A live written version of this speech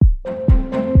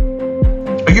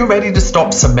you ready to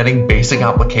stop submitting basic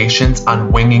applications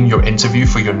and winging your interview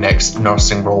for your next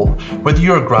nursing role? Whether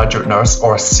you're a graduate nurse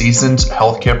or a seasoned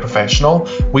healthcare professional,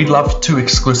 we'd love to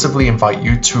exclusively invite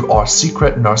you to our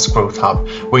secret Nurse Growth Hub,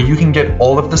 where you can get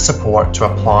all of the support to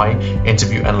apply,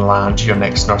 interview and land your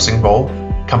next nursing role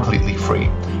completely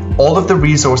free. All of the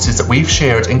resources that we've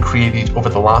shared and created over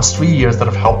the last 3 years that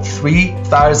have helped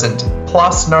 3,000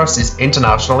 plus nurses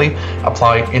internationally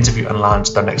apply, interview and land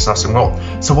their next nursing role.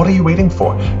 So what are you waiting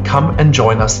for? Come and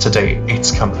join us today.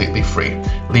 It's completely free.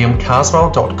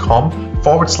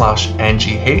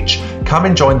 liamcaswell.com/NGH. Come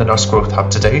and join the Nurse Growth Hub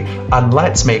today, and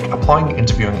let's make applying,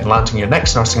 interviewing and landing your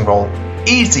next nursing role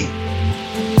easy.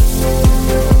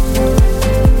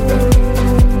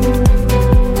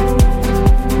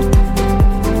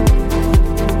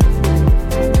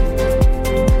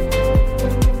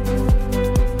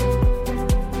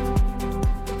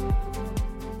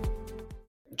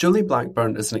 Julie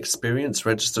Blackburn is an experienced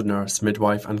registered nurse,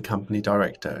 midwife and company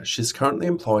director. She's currently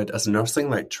employed as a nursing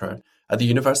lecturer at the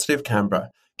University of Canberra,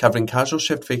 covering casual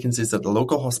shift vacancies at the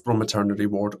local hospital maternity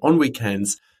ward on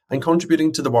weekends and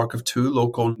contributing to the work of 2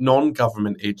 local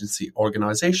non-government agency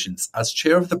organisations as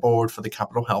chair of the board for the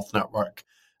Capital Health Network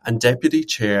and deputy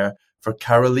chair for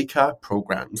Karalika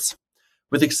programs.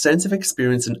 With extensive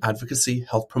experience in advocacy,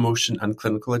 health promotion and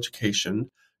clinical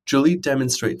education, Julie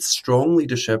demonstrates strong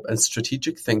leadership and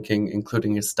strategic thinking,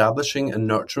 including establishing and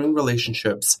nurturing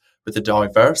relationships with a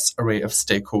diverse array of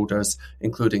stakeholders,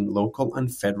 including local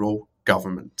and federal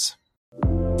government.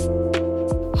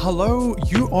 Hello,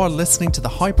 you are listening to the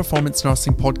High Performance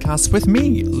Nursing Podcast with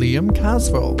me, Liam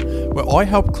Caswell, where I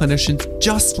help clinicians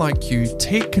just like you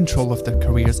take control of their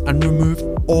careers and remove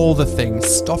all the things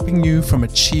stopping you from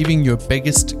achieving your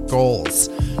biggest goals.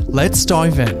 Let's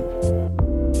dive in.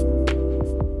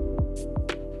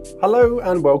 Hello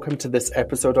and welcome to this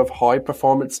episode of High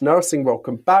Performance Nursing.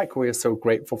 Welcome back. We are so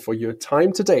grateful for your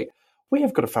time today. We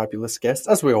have got a fabulous guest,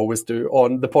 as we always do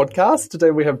on the podcast.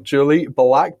 Today we have Julie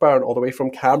Blackburn, all the way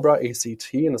from Canberra,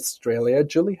 ACT in Australia.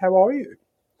 Julie, how are you?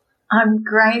 I'm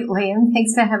great, Liam.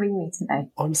 Thanks for having me today.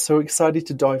 I'm so excited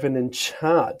to dive in and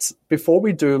chat. Before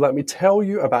we do, let me tell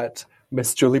you about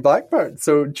Miss Julie Blackburn.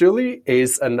 So Julie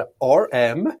is an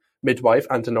RM, midwife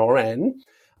and an RN.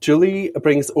 Julie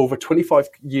brings over 25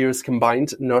 years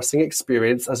combined nursing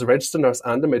experience as a registered nurse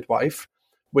and a midwife,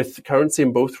 with currency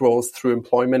in both roles through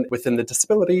employment within the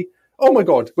disability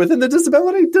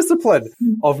discipline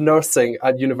of nursing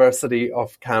at University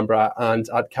of Canberra and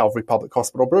at Calvary Public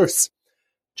Hospital, Bruce.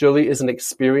 Julie is an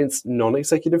experienced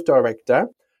non-executive director.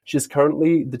 She's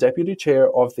currently the deputy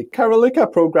chair of the Karalika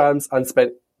programs and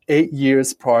spent 8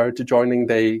 years prior to joining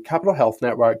the Capital Health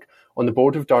Network on the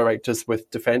board of directors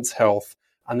with Defence Health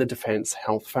and the Defence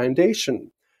Health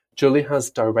Foundation. Julie has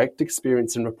direct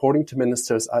experience in reporting to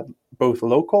ministers at both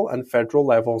local and federal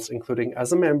levels, including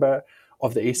as a member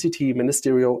of the ACT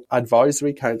Ministerial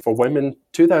Advisory Council for Women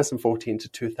 2014 to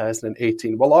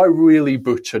 2018. Well, I really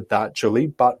butchered that, Julie,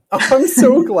 but I'm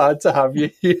so glad to have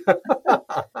you here.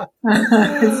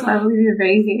 It's lovely to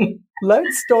be here.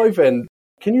 Let's dive in.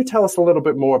 Can you tell us a little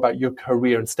bit more about your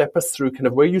career and step us through kind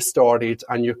of where you started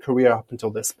and your career up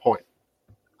until this point?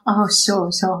 Oh,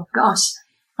 sure. Gosh,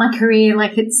 my career,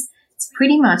 it's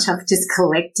pretty much I've just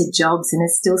collected jobs, and it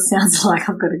still sounds like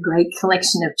I've got a great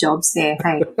collection of jobs there.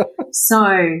 Hey,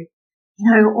 so,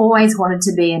 always wanted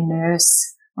to be a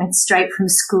nurse, went straight from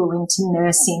school into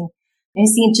nursing.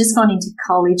 Nursing had just gone into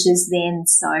colleges then,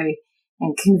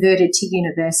 and converted to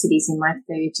universities in my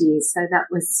 3rd year. So that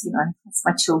was, as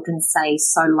my children say,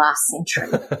 so last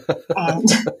century. And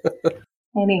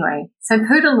anyway, so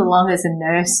poodled along as a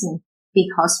nurse in big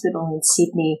hospital in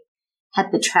Sydney,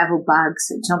 had the travel bug,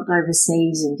 so jumped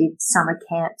overseas and did summer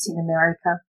camps in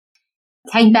America.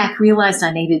 Came back, realised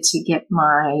I needed to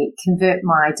convert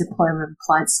my Diploma of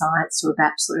Applied Science to a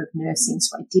Bachelor of Nursing,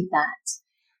 so I did that.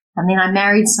 And then I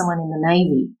married someone in the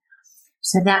Navy,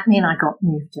 so that meant I got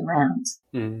moved around.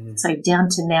 So down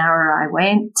to Nowra I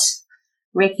went,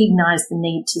 recognised the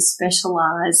need to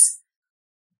specialise,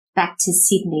 back to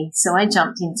Sydney, so I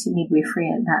jumped into midwifery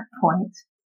at that point.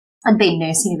 I'd been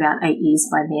nursing about 8 years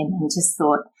by then and just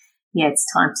thought, it's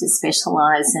time to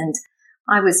specialise. And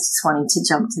I was just wanting to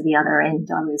jump to the other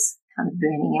end. I was kind of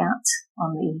burning out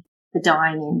on the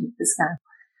dying end of the scale.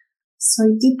 So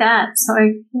I did that. So,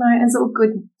 as all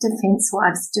good defence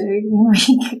wives do, you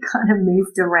get kind of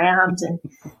moved around and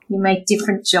you make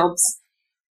different jobs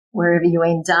wherever you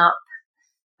end up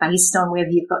based on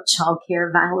whether you've got childcare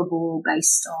available,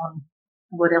 based on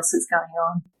what else is going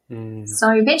on.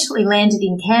 So eventually landed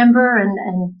in Canberra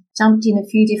and jumped in a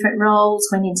few different roles,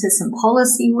 went into some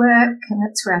policy work, and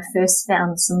that's where I first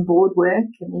found some board work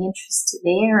and the interest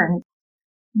there, and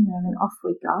and off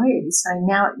we go. So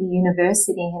now at the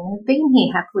university, and I've been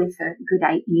here happily for a good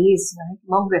 8 years,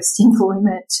 longest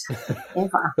employment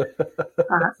ever. But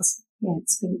yeah,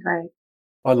 it's been great.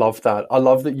 I love that. I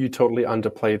love that you totally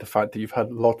underplay the fact that you've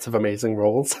had lots of amazing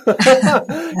roles.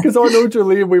 Because I know,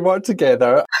 Julie, we worked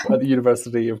together at the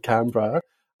University of Canberra,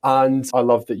 and I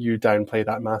love that you downplay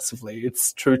that massively.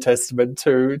 It's true testament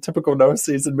to typical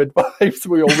nurses and midwives.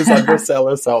 We always undersell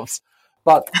ourselves.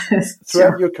 But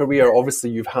throughout your career, obviously,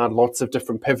 you've had lots of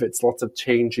different pivots, lots of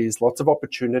changes, lots of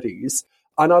opportunities.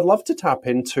 And I'd love to tap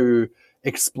into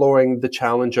exploring the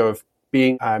challenge of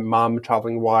being a mum,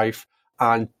 traveling wife,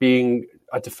 and being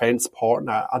a defence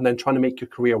partner, and then trying to make your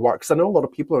career work. Because I know a lot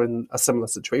of people are in a similar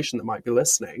situation that might be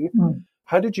listening.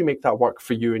 How did you make that work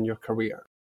for you in your career?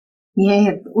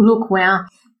 Yeah, look, wow.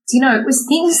 It was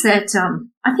things that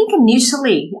I think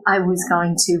initially I was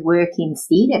going to work in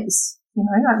theatres.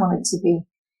 I wanted to be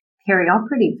a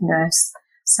perioperative nurse.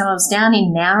 So I was down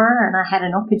in Nowra and I had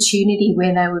an opportunity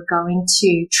where they were going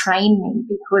to train me,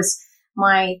 because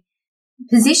my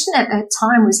position at that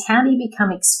time was, how do you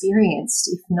become experienced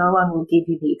if no one will give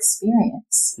you the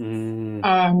experience?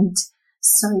 And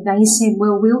so they said,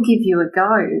 well, we'll give you a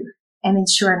go. And then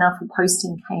sure enough, a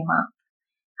posting came up.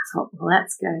 I thought, well, that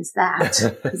goes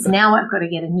that, because now I've got to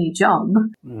get a new job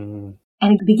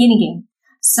and begin again.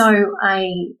 So I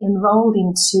enrolled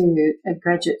into a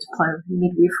graduate diploma in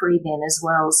midwifery then as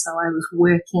well. So I was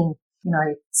working,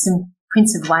 some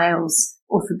Prince of Wales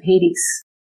orthopaedics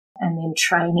and then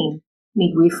training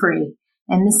midwifery.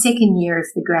 And the second year of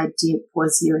the grad dip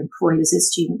was you're employed as a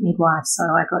student midwife. So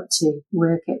I got to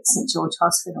work at St George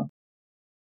Hospital.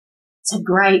 So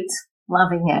great,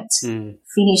 loving it.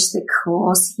 Finished the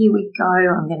course. Here we go.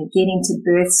 I'm going to get into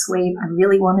birth suite. I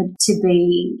really wanted to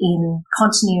be in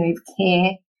continuity of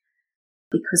care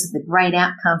because of the great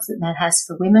outcomes that has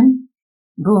for women.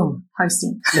 Boom,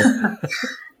 posting.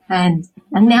 and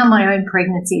now my own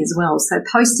pregnancy as well. So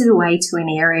posted away to an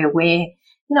area where,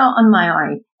 on my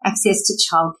own, access to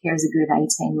childcare is a good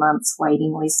 18 months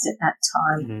waiting list at that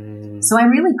time. So I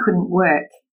really couldn't work.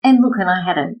 And look, and I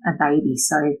had a baby,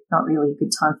 so not really a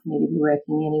good time for me to be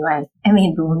working anyway. And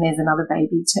then boom, there's another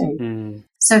baby too.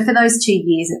 So for those 2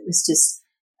 years, it was just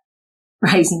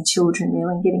raising children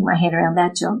really and getting my head around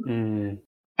that job.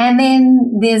 And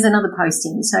then there's another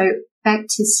posting. So back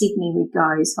to Sydney we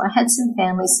go. So I had some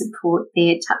family support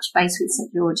there, touch base with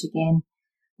St George again.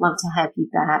 Love to have you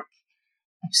back.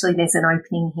 Actually, there's an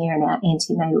opening here in our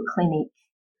antenatal clinic.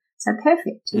 So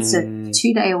perfect. It's a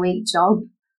 2-day-a-week job.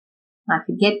 I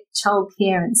could get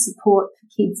childcare and support for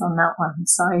kids on that one.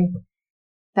 So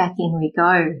back in we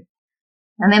go.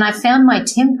 And then I found my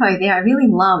tempo there. I really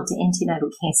loved antenatal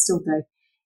care, still do,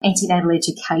 antenatal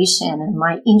education. And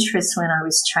my interest when I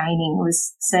was training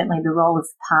was certainly the role of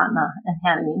the partner and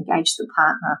how to engage the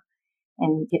partner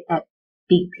and get that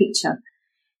big picture.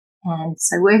 And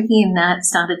so working in that,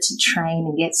 started to train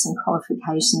and get some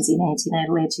qualifications in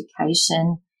antenatal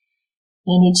education.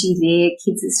 Energy there.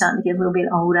 Kids are starting to get a little bit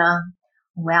older.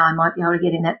 Wow, I might be able to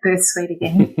get in that birth suite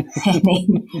again. And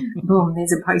then, boom,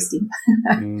 there's a posting.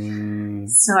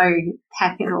 So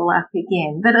pack it all up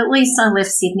again. But at least I left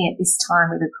Sydney at this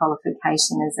time with a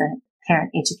qualification as a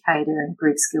parent educator and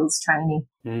group skills training.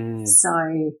 So,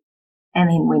 and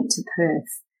then went to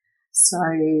Perth. So,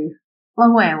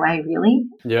 long way away, really.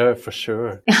 Yeah, for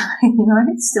sure.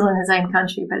 It's still in the same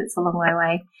country, but it's a long way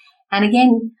away. And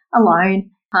again,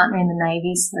 alone. Partner in the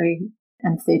Navy, so,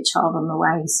 and third child on the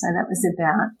way. So that was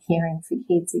about caring for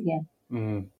kids again.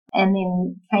 And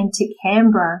then came to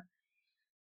Canberra.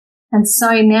 And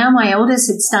so now my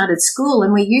eldest had started school,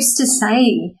 and we used to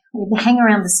say, we'd hang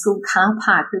around the school car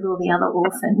park with all the other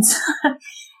orphans.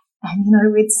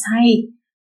 And, we'd say,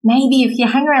 maybe if you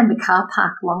hang around the car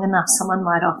park long enough, someone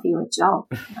might offer you a job.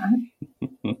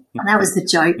 And that was the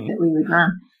joke that we would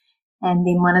run. And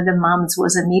then one of the mums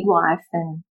was a midwife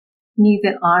and knew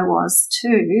that I was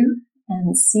too,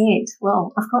 and said,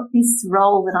 well, I've got this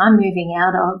role that I'm moving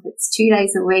out of. It's 2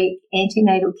 days a week,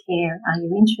 antenatal care. Are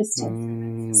you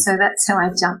interested? So that's how I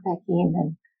jumped back in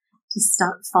and just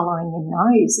start following your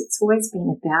nose. It's always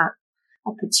been about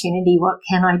opportunity. What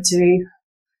can I do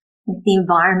with the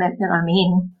environment that I'm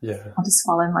in? Yeah. I'll just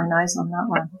follow my nose on that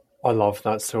one. I love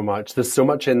that so much. There's so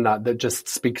much in that just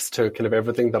speaks to kind of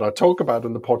everything that I talk about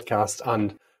in the podcast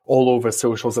and all over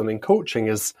socials and in coaching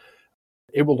is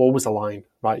it will always align,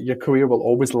 right? Your career will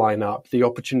always line up. The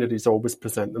opportunities always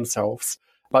present themselves,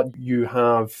 but you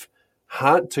have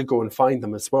had to go and find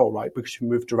them as well, right? Because you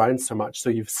moved around so much. So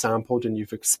you've sampled and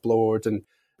you've explored. And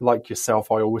like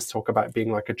yourself, I always talk about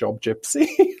being like a job gypsy.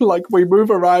 Like we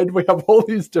move around, we have all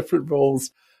these different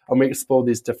roles and we explore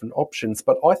these different options.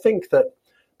 But I think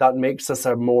that makes us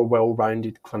a more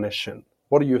well-rounded clinician.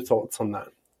 What are your thoughts on that?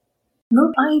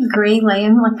 Look, I agree,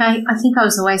 Liam. Like, I think I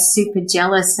was always super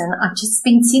jealous, and I've just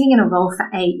been sitting in a role for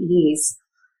 8 years,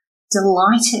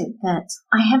 delighted that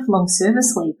I have long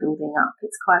service leave building up.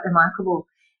 It's quite remarkable.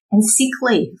 And sick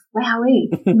leave,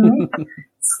 wowee, you know?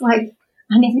 It's like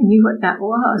I never knew what that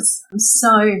was.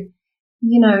 So,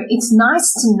 you know, it's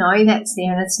nice to know that's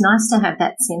there, and it's nice to have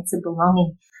that sense of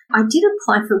belonging. I did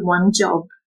apply for one job,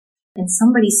 and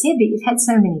somebody said, but you've had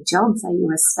so many jobs, are you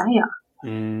a stayer?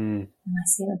 And I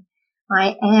said,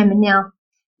 I am. And now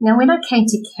when I came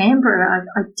to Canberra,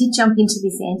 I did jump into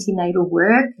this antenatal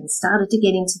work and started to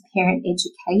get into parent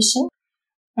education.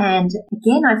 And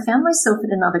again, I found myself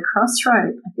at another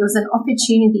crossroad. There was an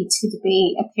opportunity to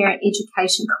be a parent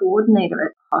education coordinator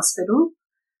at the hospital,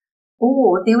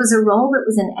 or there was a role that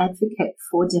was an advocate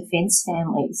for defence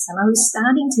families. And I was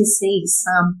starting to see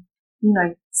some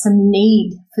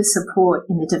need for support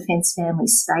in the defence family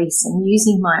space, and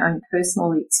using my own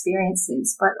personal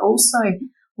experiences, but also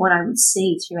what I would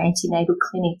see through antenatal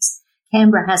clinics.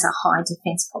 Canberra has a high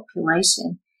defence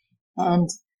population, and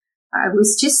I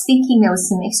was just thinking there was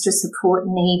some extra support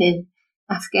needed.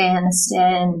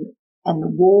 Afghanistan and the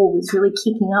war was really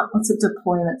kicking up, lots of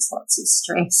deployments, lots of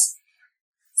stress.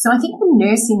 So I think the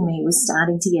nurse in me was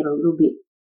starting to get a little bit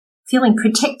feeling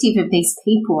protective of these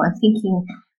people and thinking,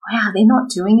 wow, they're not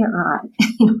doing it right.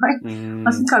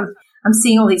 I think I'm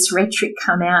seeing all this rhetoric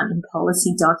come out in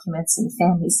policy documents and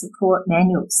family support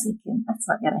manuals, thinking that's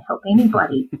not going to help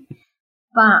anybody.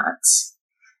 But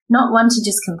not one to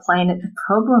just complain at the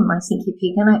problem. I think if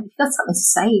you've got something to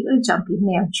say, you've got to jump in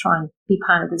there and try and be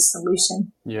part of the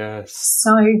solution. Yes.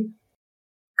 So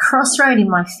crossroad in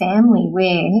my family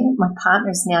where my partner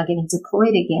is now getting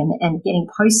deployed again and getting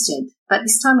posted. But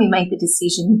this time we made the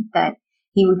decision that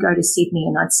he would go to Sydney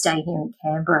and I'd stay here in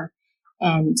Canberra.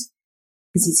 And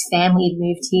because his family had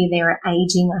moved here, they were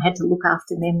aging, I had to look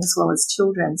after them as well as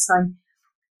children. So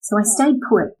I stayed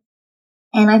put.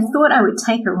 And I thought I would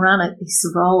take a run at this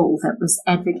role that was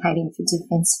advocating for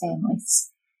defence families.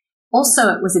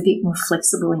 Also, it was a bit more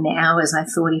flexible in the hours. I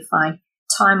thought if I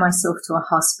tie myself to a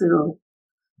hospital,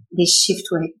 there's shift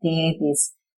work there,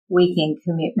 there's weekend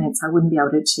commitments. I wouldn't be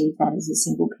able to achieve that as a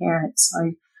single parent.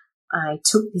 So I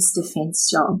took this defence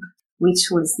job, which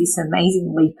was this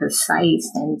amazing leap of faith.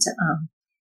 And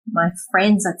my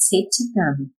friends, I'd said to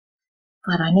them,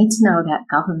 but I need to know about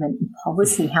government and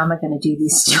policy. How am I going to do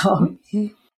this job? And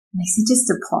they said,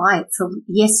 just apply. It's a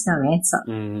yes, no answer.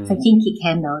 If they think you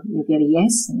can, you'll get a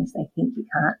yes. And if they think you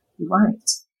can't, you won't.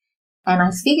 And I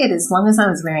figured as long as I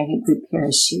was wearing a good pair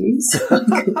of shoes,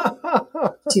 I could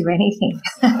do anything.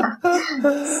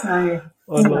 So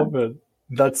I love it.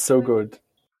 That's so good.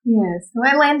 Yeah, so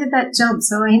I landed that job.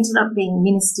 So I ended up being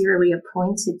ministerially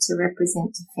appointed to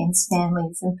represent defence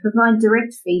families and provide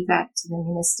direct feedback to the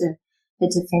Minister for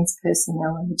Defence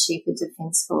Personnel and the Chief of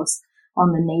Defence Force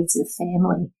on the needs of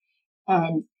family.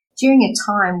 And during a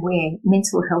time where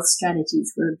mental health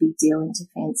strategies were a big deal in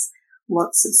defence,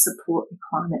 lots of support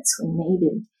requirements were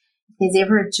needed. If there's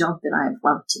ever a job that I have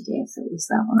loved to death, it was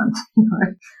that one.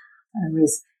 I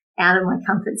was out of my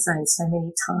comfort zone so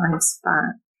many times,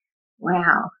 but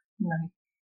wow,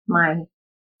 my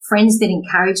friends that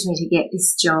encouraged me to get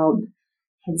this job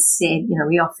had said,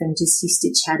 we often just used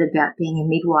to chat about being a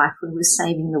midwife. We were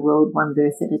saving the world one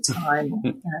birth at a time,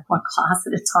 one class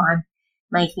at a time,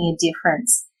 making a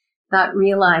difference. But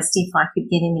realised if I could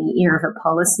get in the ear of a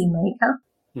policy maker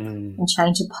and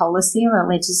change a policy or a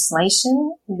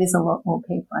legislation, there's a lot more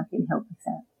people I can help with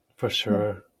that. For sure.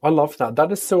 Yeah. I love that.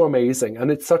 That is so amazing. And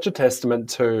it's such a testament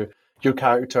to your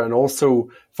character, and also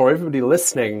for everybody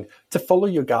listening to follow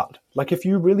your gut. Like if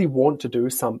you really want to do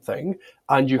something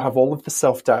and you have all of the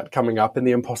self-doubt coming up and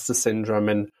the imposter syndrome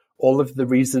and all of the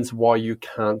reasons why you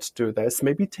can't do this,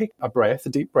 maybe take a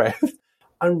deep breath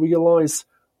and realize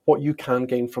what you can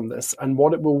gain from this and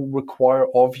what it will require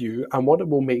of you and what it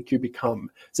will make you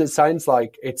become. So it sounds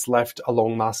like it's left a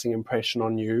long-lasting impression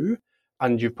on you,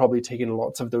 and you've probably taken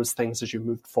lots of those things as you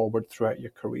moved forward throughout your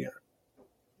career.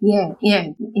 Yeah,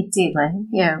 it did, man.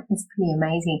 Yeah, it's pretty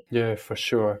amazing. Yeah, for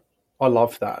sure. I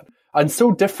love that. And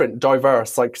so different,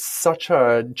 diverse, like such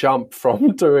a jump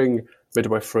from doing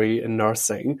midwifery and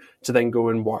nursing to then go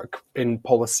and work in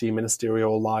policy,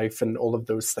 ministerial life and all of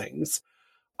those things.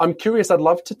 I'm curious, I'd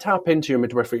love to tap into your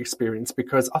midwifery experience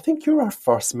because I think you're our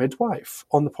first midwife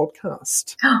on the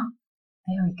podcast.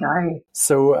 There we go.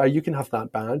 So you can have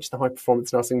that badge, the High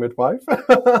Performance Nursing Midwife.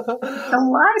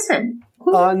 Delighted.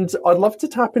 And I'd love to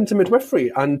tap into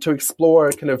midwifery and to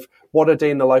explore kind of what a day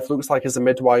in the life looks like as a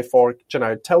midwife. Or,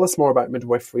 tell us more about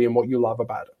midwifery and what you love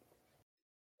about it.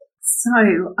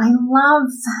 So I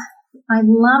love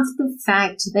the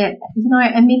fact that,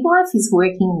 a midwife is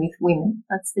working with women.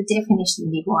 That's the definition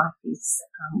of midwife, is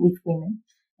with women.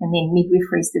 And then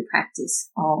midwifery is the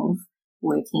practice of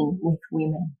working with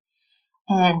women.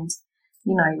 And,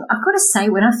 I've got to say,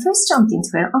 when I first jumped into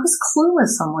it, I was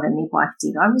clueless on what a midwife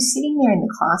did. I was sitting there in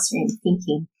the classroom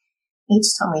thinking, each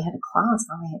time we had a class,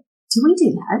 I went, do we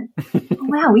do that? Oh,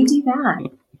 wow, we do that.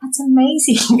 That's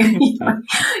amazing.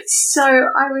 So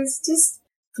I was just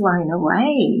blown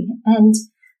away.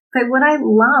 But what I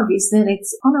love is that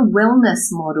it's on a wellness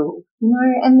model.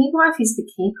 A midwife is the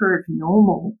keeper of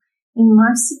normal. In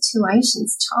most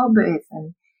situations, childbirth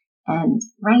and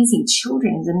raising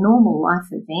children is a normal life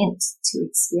event to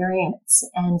experience.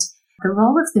 And the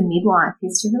role of the midwife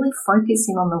is to really focus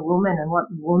in on the woman and what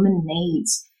the woman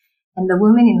needs, and the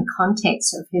woman in the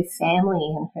context of her family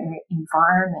and her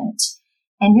environment,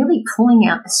 and really pulling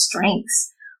out the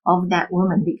strengths of that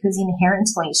woman, because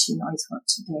inherently she knows what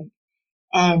to do.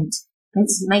 And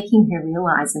it's making her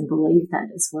realize and believe that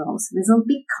as well. So there's a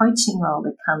big coaching role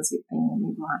that comes with being a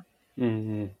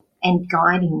midwife, and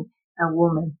guiding a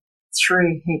woman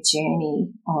through her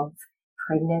journey of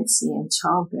pregnancy and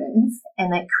childbirth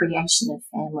and that creation of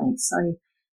family. So,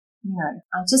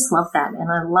 I just love that.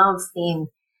 And I love then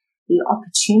the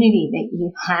opportunity that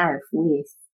you have with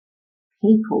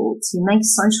people to make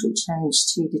social change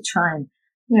too, to try and,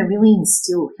 really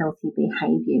instill healthy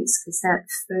behaviours, because that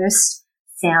first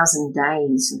 1,000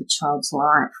 days of a child's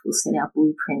life will set our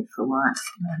blueprint for life.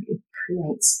 It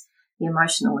creates the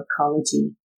emotional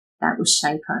ecology that will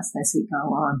shape us as we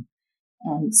go on.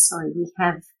 And so we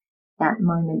have that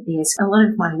moment there. So a lot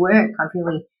of my work, I've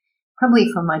really,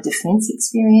 probably from my defence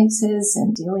experiences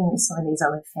and dealing with some of these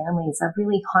other families, I've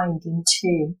really honed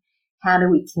into how do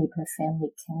we keep a family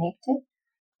connected,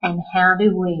 and how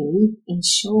do we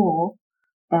ensure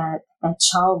that that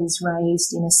child is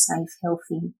raised in a safe,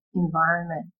 healthy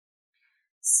environment.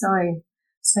 So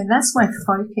that's my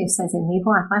focus as a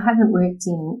midwife. I haven't worked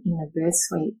in a birth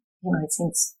suite,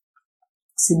 since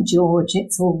St. George.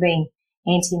 It's all been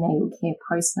antenatal care,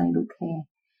 postnatal care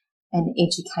and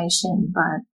education.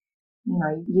 But,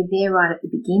 you're there right at the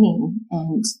beginning,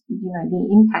 and, the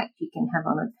impact you can have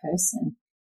on a person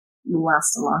will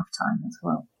last a lifetime as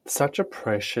well. Such a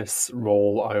precious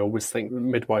role I always think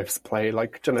midwives play.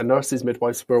 Like, nurses,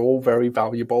 midwives, we're all very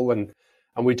valuable and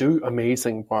we do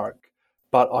amazing work.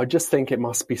 But I just think it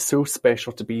must be so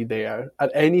special to be there at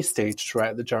any stage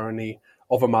throughout the journey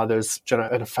of a mother's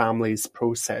and a family's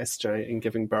process in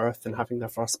giving birth and having their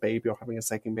first baby or having a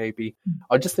second baby.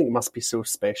 I just think it must be so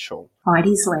special.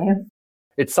 Heidi's laugh.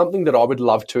 It's something that I would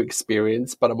love to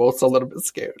experience, but I'm also a little bit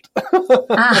scared.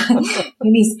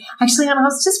 It is. Actually, I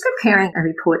was just preparing a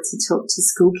report to talk to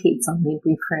school kids on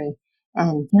midwifery.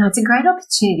 And, it's a great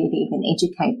opportunity to even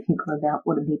educate people about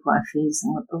what a midwife is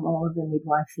and what the role of a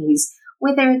midwife is,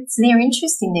 whether it's their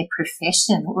interest in their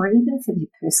profession or even for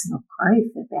their personal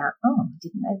growth about, I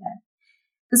didn't know that.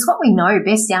 Because what we know,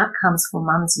 best outcomes for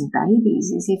mums and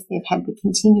babies is if they've had the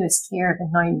continuous care of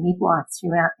a known midwife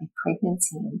throughout their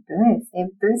pregnancy and birth, their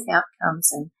birth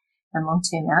outcomes and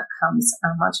long-term outcomes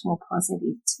are much more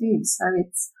positive too. So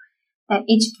it's that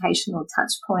educational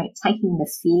touch point, taking the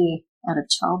fear out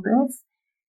of childbirth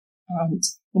and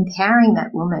empowering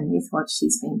that woman with what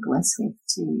she's been blessed with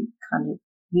to kind of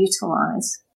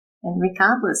utilise, and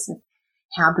regardless of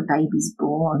how the baby's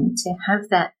born, to have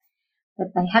that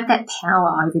they have that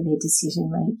power over their decision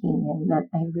making, and that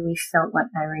they really felt like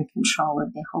they were in control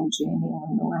of their whole journey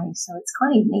along the way. So it's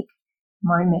quite a unique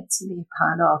moment to be a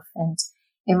part of, and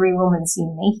every woman's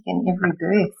unique, and every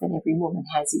birth that every woman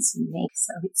has is unique.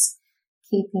 So it's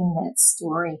keeping that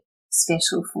story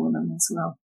special for them as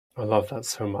well. I love that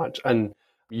so much. And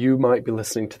you might be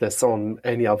listening to this on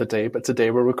any other day, but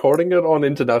today we're recording it on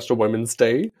International Women's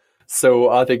Day. So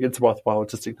I think it's worthwhile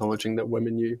just acknowledging that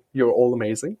women, you're all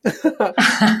amazing.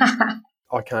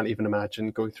 I can't even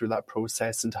imagine going through that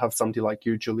process, and to have somebody like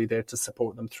you, Julie, there to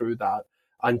support them through that,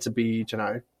 and to be,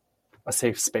 a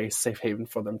safe space, safe haven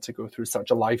for them to go through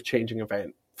such a life-changing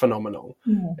event. Phenomenal.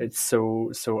 Yeah. It's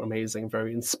so amazing,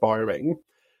 very inspiring.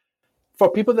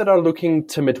 For people that are looking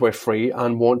to midwifery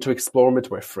and want to explore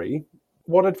midwifery,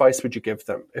 what advice would you give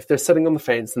them if they're sitting on the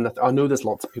fence? And I know there's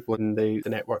lots of people in the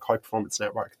network, High Performance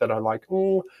Network, that are like,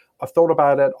 I've thought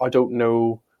about it, I don't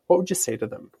know. What would you say to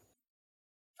them?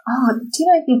 Oh, do you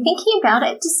know, if you're thinking about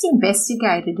it, just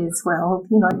investigate it as well.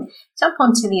 You know, jump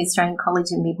onto the Australian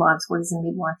College of Midwives. What does a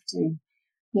midwife do?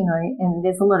 You know, and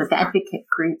there's a lot of advocate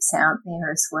groups out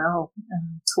there as well.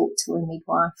 Talk to a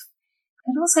midwife.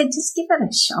 And also just give it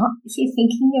a shot. If you're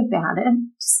thinking about it,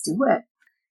 just do it.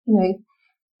 You know,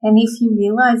 and if you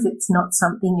realise it's not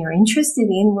something you're interested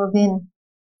in, well then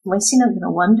at least you're not going to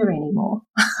wonder anymore.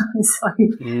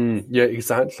 Yeah,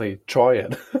 exactly. Try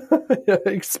it.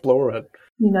 Explore it.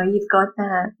 You know, you've got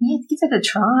that. Yeah, give it a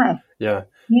try. Yeah.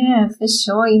 Yeah, for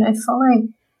sure. You know,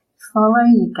 follow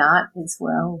your gut as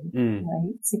well. You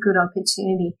know, it's a good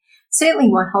opportunity. Certainly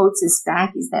what holds us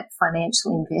back is that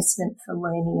financial investment for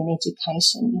learning and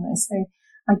education, you know. So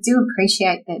I do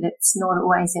appreciate that it's not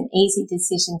always an easy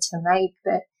decision to make,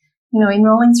 but, you know,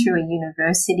 enrolling through a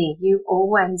university, you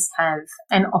always have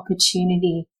an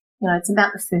opportunity. You know, it's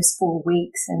about the first 4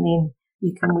 weeks and then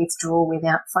you can withdraw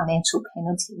without financial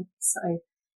penalty. So,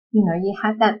 you know, you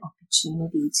have that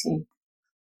opportunity to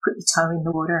put your toe in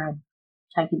the water and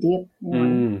take a dip. You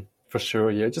know. For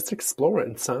sure, yeah. Just explore it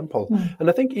and sample. And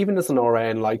I think even as an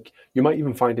RN, like you might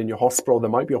even find in your hospital, there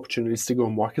might be opportunities to go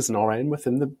and work as an RN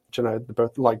within the, you know, the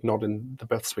birth, like not in the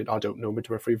birth suite. I don't know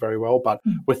midwifery very well, but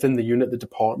within the unit, the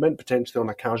department, potentially on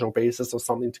a casual basis or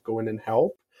something to go in and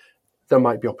help. There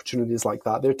might be opportunities like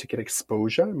that there to get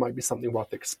exposure. It might be something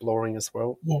worth exploring as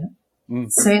well. Yeah.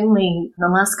 Certainly, in the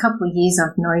last couple of years,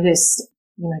 I've noticed,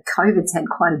 you know, COVID's had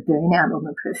quite a burnout on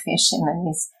the profession and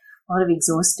there's a lot of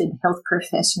exhausted health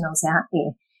professionals out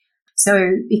there.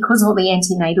 So because all the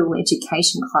antenatal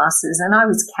education classes, and I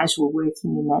was casual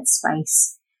working in that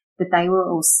space, but they were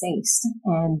all ceased.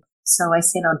 And so I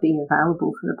said I'd be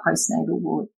available for the postnatal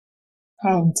ward.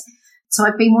 And so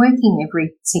I've been working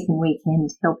every second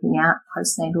weekend helping out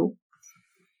postnatal.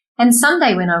 And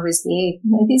Sunday when I was there, you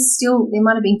know, there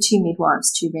might have been 2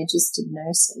 midwives, 2 registered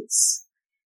nurses.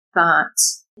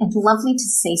 And lovely to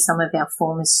see some of our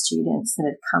former students that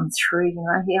have come through. You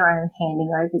know, here I am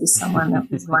handing over to someone that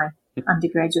was my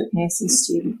undergraduate nursing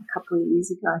student a couple of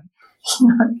years ago. You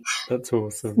know, that's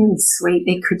awesome. Really sweet.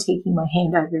 They're critiquing my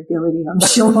handover ability, I'm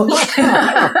sure.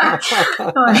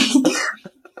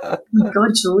 Oh my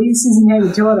God, Julie, this isn't how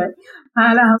you taught it.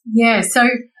 But yeah, so,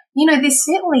 you know,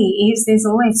 there's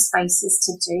always spaces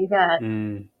to do that.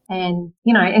 And,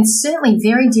 you know, and certainly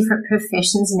very different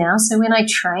professions now. So when I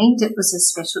trained, it was a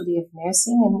specialty of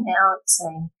nursing, and now it's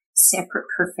a separate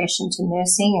profession to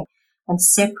nursing and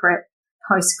separate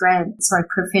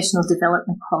professional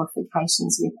development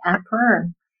qualifications with APRA.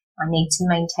 And I need to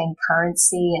maintain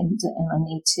currency and I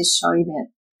need to show that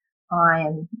I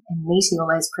am meeting all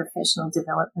those professional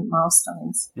development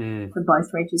milestones for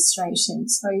both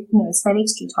registrations. So, you know, it's that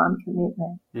extra time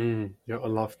commitment. Yeah, I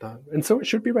love that. And so it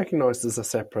should be recognised as a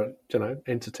separate, you know,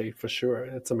 entity for sure.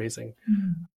 It's amazing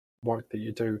work that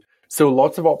you do. So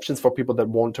lots of options for people that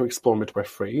want to explore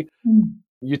midwifery.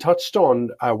 You touched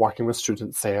on working with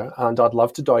students there, and I'd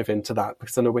love to dive into that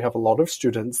because I know we have a lot of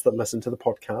students that listen to the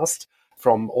podcast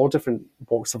from all different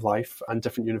walks of life and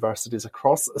different universities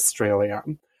across Australia.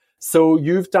 So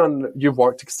you've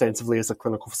worked extensively as a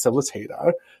clinical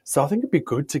facilitator. So I think it'd be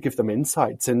good to give them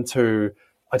insights into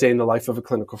a day in the life of a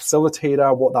clinical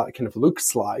facilitator, what that kind of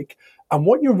looks like, and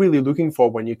what you're really looking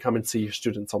for when you come and see your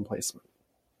students on placement.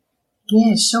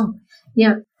 Yeah, sure.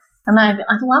 Yeah. And I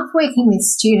love working with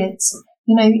students.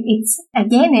 You know, it's,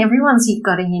 again, everyone's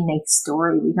got a unique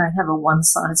story. We don't have a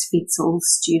one-size-fits-all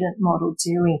student model,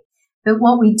 do we? But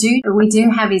what we do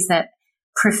have is that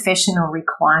professional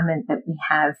requirement that we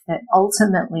have, that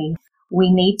ultimately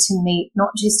we need to meet not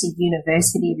just a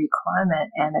university requirement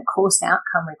and a course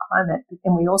outcome requirement, but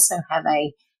then we also have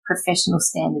a professional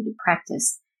standard of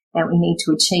practice that we need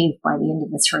to achieve by the end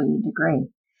of a 3-year degree.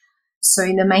 So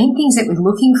the main things that we're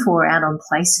looking for out on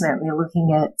placement, we're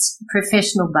looking at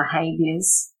professional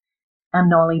behaviours, our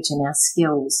knowledge and our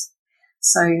skills.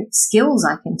 So skills,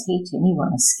 I can teach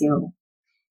anyone a skill.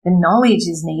 The knowledge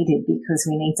is needed because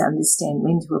we need to understand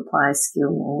when to apply a skill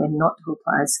or when not to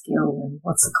apply a skill and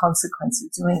what's the consequence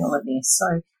of doing all of this.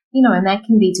 So, you know, and that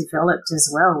can be developed as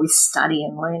well with study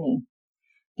and learning.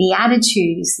 The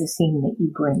attitude is the thing that you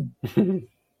bring.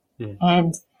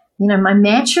 And, you know, my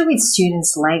mantra with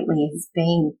students lately has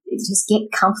been just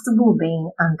get comfortable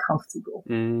being uncomfortable.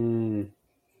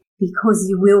 Because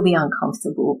you will be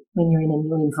uncomfortable when you're in a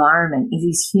new environment. It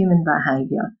is human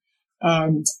behaviour.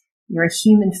 And you're a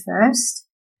human first,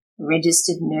 a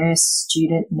registered nurse,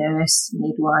 student, nurse,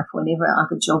 midwife, whatever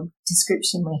other job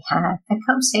description we have. That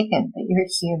comes second, but you're a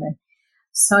human.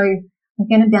 So we're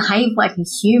going to behave like a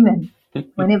human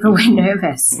whenever we're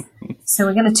nervous. So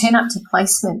we're going to turn up to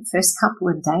placement first couple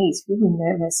of days really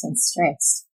nervous and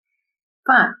stressed.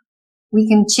 But we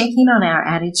can check in on our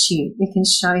attitude. We can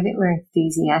show that we're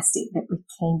enthusiastic, that we're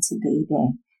keen to be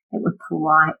there, that we're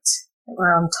polite, that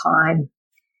we're on time,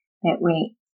 that we're,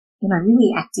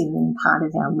 really active and part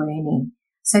of our learning.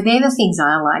 So they're the things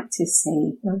I like to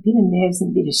see. A bit of nerves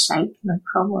and a bit of shake, no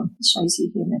problem. It shows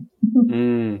you're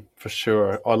human. For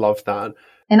sure. I love that.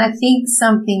 And I think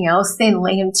something else then,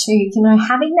 Liam, too,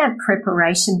 having that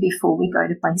preparation before we go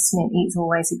to placement is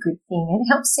always a good thing.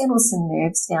 It helps settle some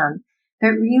nerves down.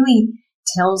 But really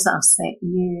tells us that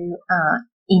you are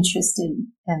interested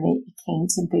and that you're keen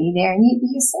to be there, and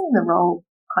you're seeing the role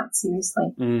quite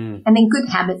seriously. And then good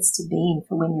habits to be in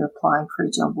for when you're applying for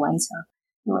a job later.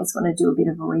 You always want to do a bit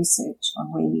of research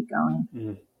on where you're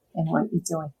going and what you're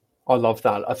doing. I love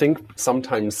that. I think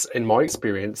sometimes in my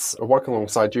experience, working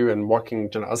alongside you and working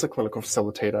as a clinical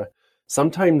facilitator,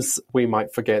 sometimes we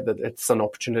might forget that it's an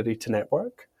opportunity to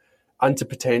network and to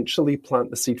potentially plant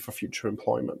the seed for future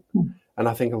employment. And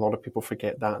I think a lot of people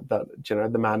forget that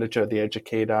the manager, the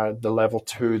educator, the level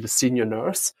 2, the senior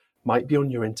nurse might be on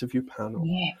your interview panel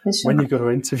when you go to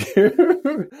interview.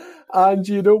 And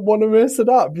you don't want to mess it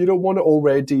up. You don't want to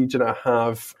already,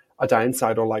 have a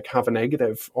downside or have a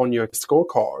negative on your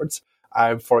scorecard.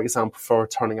 For example, for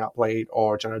turning up late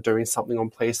or, doing something on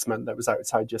placement that was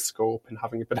outside your scope and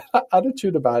having a bit of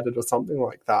attitude about it or something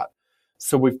like that.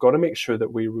 So we've got to make sure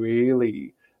that we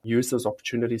really use those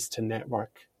opportunities to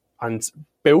network and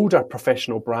build a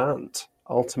professional brand,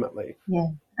 ultimately. Yeah,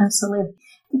 absolutely.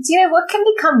 But what can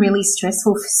become really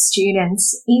stressful for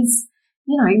students is,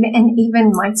 and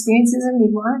even my experience as a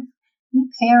midwife, new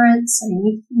parents or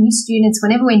new students,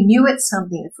 whenever we're new at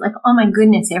something, it's like, oh my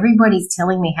goodness, everybody's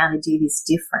telling me how to do this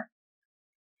different.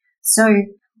 So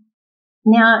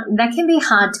now that can be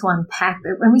hard to unpack,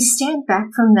 but when we stand back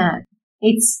from that,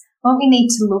 it's what we need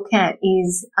to look at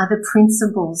is, are the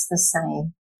principles the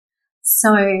same?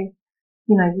 So,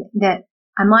 that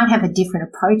I might have a different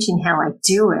approach in how I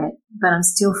do it, but I'm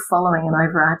still following an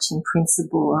overarching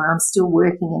principle, or I'm still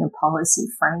working in a policy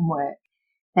framework,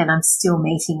 that I'm still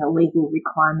meeting a legal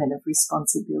requirement of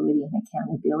responsibility and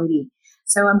accountability.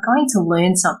 So I'm going to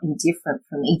learn something different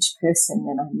from each person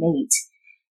that I meet.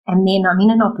 And then I'm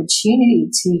in an opportunity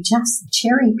to just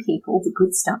cherry pick all the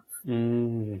good stuff.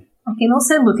 I can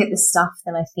also look at the stuff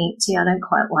that I think, gee, I don't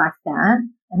quite like that.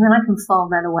 And then I can file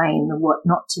that away in the what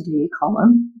not to do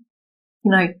column.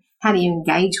 How do you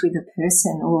engage with a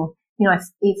person? Or,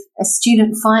 if a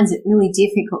student finds it really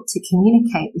difficult to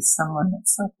communicate with someone,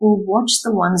 it's like, well, watch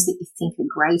the ones that you think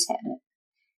are great at it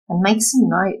and make some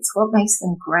notes. What makes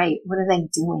them great? What are they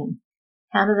doing?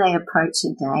 How do they approach a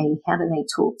day? How do they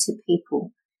talk to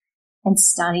people? And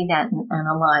study that and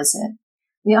analyze it.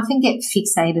 We often get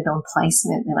fixated on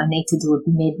placement that I need to do a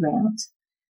med round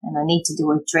and I need to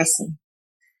do a dressing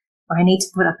or I need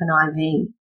to put up an IV.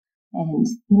 And,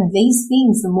 these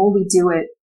things, the more we do it,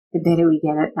 the better we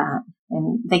get at that.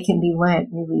 And they can be learnt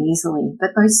really easily. But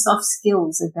those soft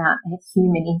skills about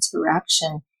human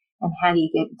interaction and how do you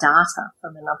get data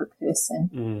from another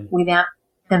person without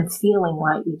them feeling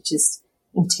like you've just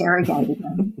interrogated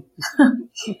them.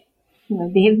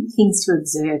 They're things to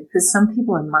observe because some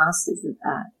people are masters of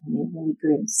that and they're really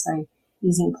good. So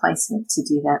using placement to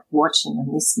do that, watching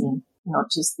and listening, not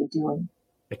just the doing.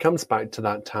 It comes back to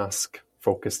that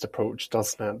task-focused approach,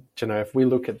 doesn't it? If we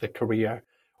look at the career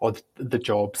or the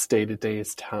job's day-to-day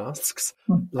as tasks,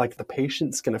 like the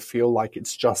patient's going to feel like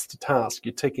it's just a task.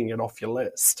 You're taking it off your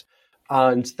list.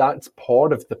 And that's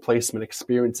part of the placement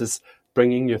experience is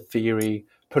bringing your theory,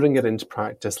 putting it into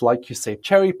practice, like you say,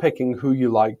 cherry-picking who you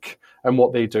like and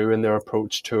what they do and their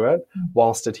approach to it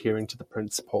whilst adhering to the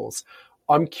principles.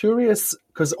 I'm curious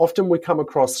because often we come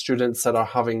across students that are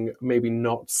having maybe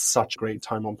not such a great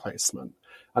time on placement.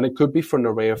 And it could be for an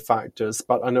array of factors,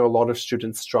 but I know a lot of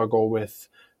students struggle with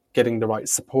getting the right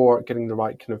support, getting the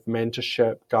right kind of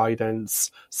mentorship,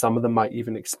 guidance. Some of them might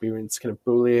even experience kind of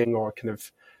bullying or kind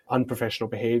of unprofessional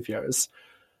behaviors.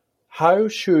 How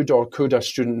should or could a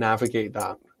student navigate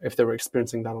that if they were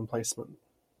experiencing that on placement?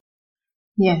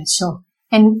 Yeah, sure.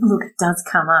 And look, it does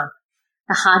come up.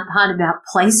 The hard part about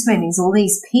placement is all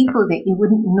these people that you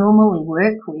wouldn't normally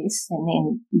work with, and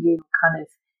then you're kind of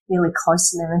really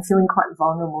close to them and feeling quite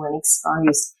vulnerable and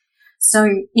exposed. So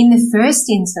in the first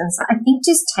instance, I think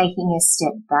just taking a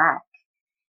step back,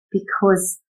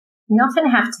 because we often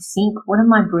have to think, what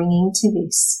am I bringing to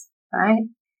this, right?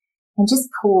 And just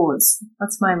pause.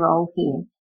 What's my role here?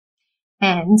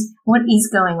 And what is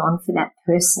going on for that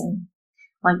person?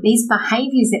 Like these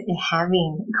behaviours that they're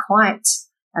having, quite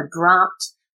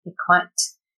abrupt,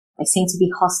 they seem to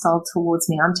be hostile towards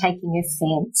me. I'm taking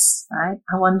offence, right?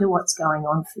 I wonder what's going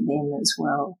on for them as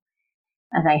well.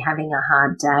 Are they having a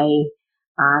hard day?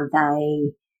 Are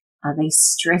they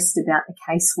stressed about the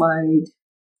caseload?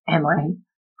 Am I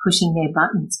pushing their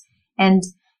buttons? And,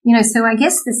 so I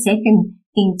guess the second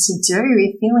thing to do,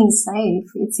 if feeling safe,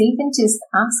 it's even just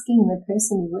asking the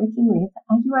person you're working with,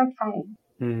 are you okay?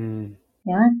 Mm.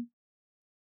 Yeah.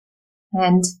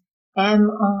 And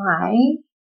am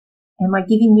I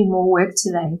giving you more work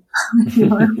today?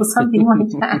 Or something like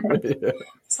that. Yeah.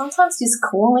 Sometimes just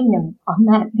calling them on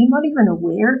that, they're not even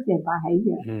aware of their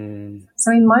behaviour. Mm.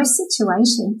 So in most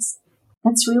situations,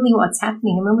 that's really what's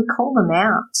happening. And when we call them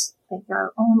out, they go,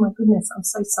 oh my goodness, I'm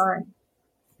so sorry.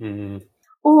 Mm.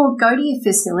 Or go to your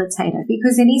facilitator,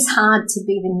 because it is hard to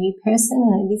be the new person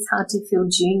and it is hard to feel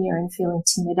junior and feel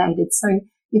intimidated. So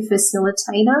your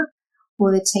facilitator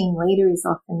or the team leader is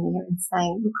often there and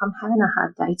saying, look, I'm having a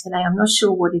hard day today. I'm not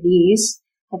sure what it is.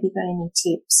 Have you got any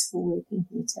tips for working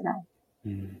here today?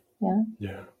 Mm. Yeah.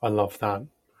 Yeah, I love that.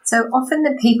 So often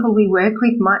the people we work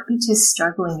with might be just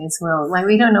struggling as well. Like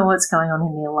we don't know what's going on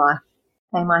in their life.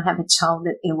 They might have a child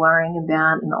that they're worrying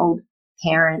about, an old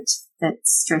parent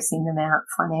that's stressing them out,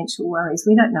 financial worries.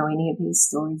 We don't know any of these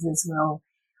stories as well.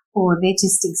 Or they're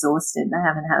just exhausted. They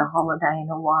haven't had a holiday in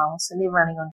a while, so they're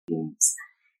running on fumes.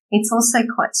 It's also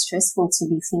quite stressful to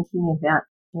be thinking about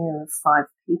care of 5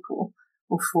 people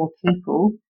or 4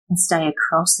 people and stay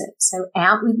across it. So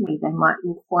outwardly they might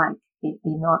look like they're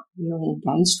not really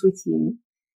engaged with you,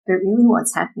 but really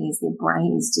what's happening is their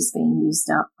brain is just being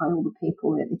used up by all the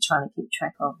people that they're trying to keep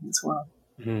track of as well.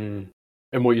 Mm.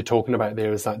 And what you're talking about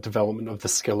there is that development of the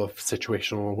skill of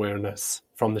situational awareness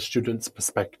from the student's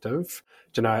perspective.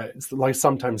 It's like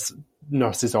sometimes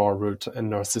nurses are rude and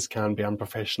nurses can be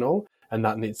unprofessional, and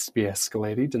that needs to be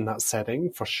escalated in that setting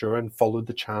for sure and follow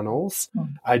the channels.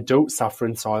 I don't suffer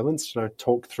in silence.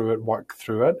 Talk through it, work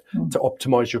through it to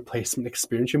optimize your placement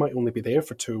experience. You might only be there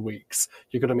for 2 weeks.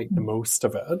 You're going to make the most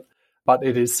of it. But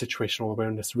it is situational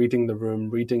awareness, reading the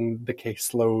room, reading the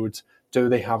caseload. Do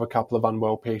they have a couple of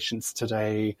unwell patients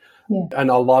today? Yeah. And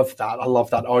I love that.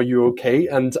 Are you okay?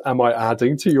 And am I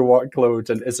adding to your workload?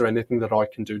 And is there anything that I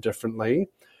can do differently?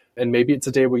 And maybe it's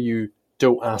a day where you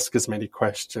don't ask as many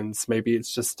questions. Maybe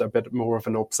it's just a bit more of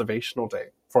an observational day,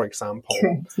 for example.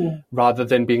 Correct, yeah. Rather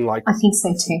than being like, I think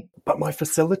so too. but my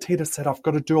facilitator said I've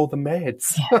got to do all the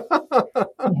meds. Yeah,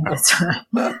 that's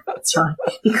right. That's right.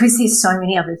 Because there's so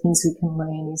many other things we can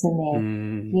learn, isn't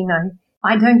there?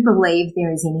 I don't believe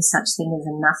there is any such thing as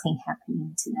a nothing happening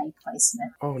in today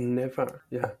placement. Oh, never.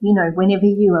 Yeah. Whenever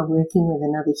you are working with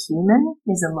another human,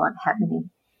 there's a lot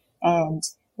happening. And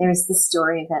there is the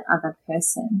story of that other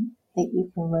person that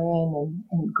you can learn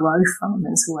and grow from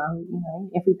as well.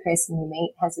 Every person you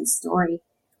meet has a story.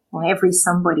 Well, every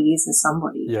somebody is a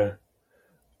somebody. Yeah.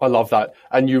 I love that.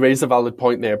 And you raise a valid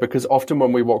point there, because often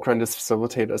when we walk around as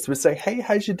facilitators, we say, hey,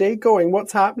 how's your day going?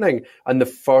 What's happening? And the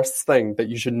first thing that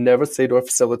you should never say to a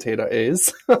facilitator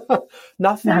is,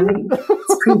 nothing.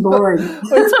 It's pretty boring.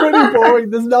 It's pretty boring.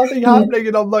 There's nothing happening.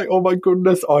 And I'm like, oh my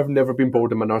goodness, I've never been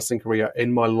bored in my nursing career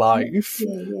in my life.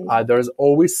 There's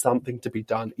always something to be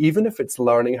done, even if it's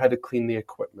learning how to clean the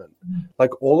equipment.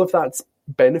 Like all of that's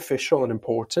beneficial and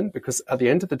important, because at the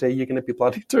end of the day, you're going to be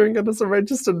bloody doing it as a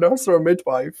registered nurse or a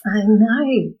midwife. I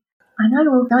know.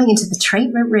 We're going into the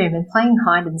treatment room and playing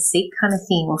hide and seek kind of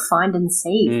thing, or find and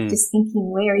seek, just thinking,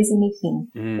 where is anything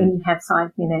when you have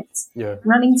 5 minutes?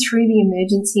 Running through the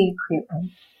emergency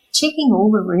equipment, checking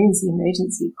all the rooms, the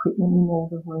emergency equipment in all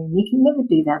the room. You can never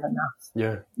do that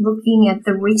enough. Looking at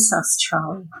the resus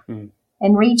trolley.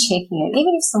 And rechecking it.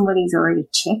 Even if somebody's already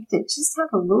checked it, just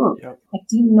have a look. Like,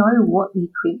 do you know what the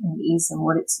equipment is and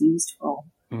what it's used for?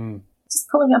 Just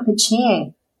pulling up a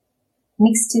chair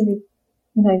next to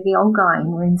the old guy in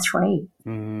room 3.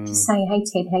 Just saying, hey,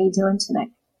 Ted, how you doing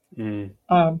today?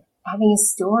 And having a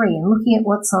story and looking at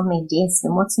what's on their desk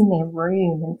and what's in their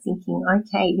room and thinking,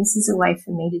 okay, this is a way for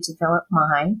me to develop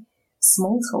my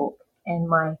small talk and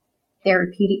my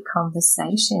therapeutic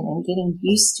conversation and getting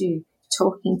used to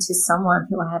talking to someone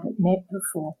who I haven't met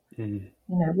before.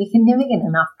 We can never get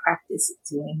enough practice at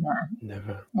doing that.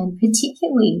 Never. And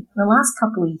particularly the last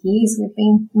couple of years, we've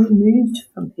been removed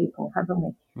from people, haven't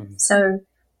we? So,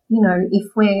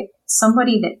 if we're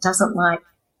somebody that doesn't like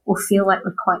or feel like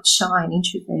we're quite shy and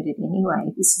introverted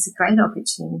anyway, this is a great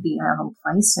opportunity out on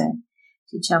placement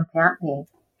to jump out there.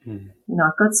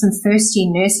 I've got some first-year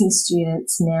nursing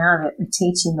students now that are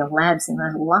teaching the labs, and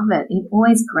I love it. It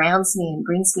always grounds me and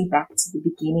brings me back to the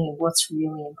beginning of what's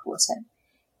really important.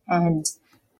 And,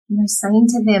 saying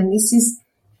to them, this is,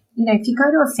 if you go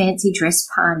to a fancy dress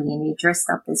party and you're dressed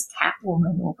up as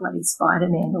Catwoman or bloody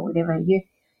Spider-Man or whatever, you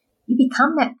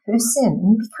become that person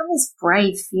and you become this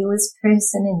brave, fearless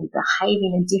person and you behave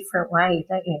in a different way,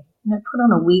 don't you? put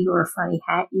on a wig or a funny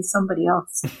hat, you're somebody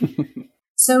else.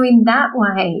 So in that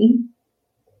way,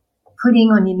 putting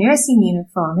on your nursing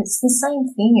uniform, it's the same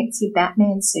thing. It's your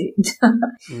Batman suit.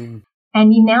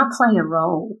 And you now play a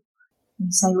role.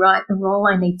 You say, right, the role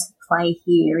I need to play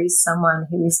here is someone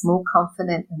who is more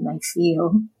confident than they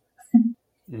feel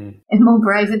and more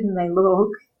braver than they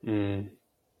look.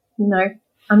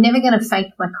 I'm never going to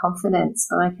fake my confidence,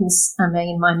 but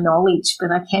my knowledge,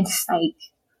 but I can fake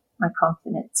my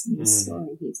confidence in this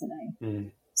story here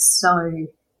today. So,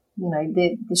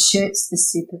 the shirt's the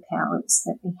superpowers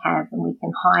that we have, and we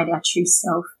can hide our true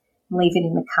self and leave it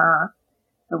in the car.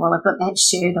 But while I've got that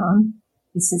shirt on,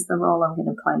 this is the role I'm going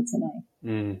to play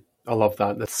today. I love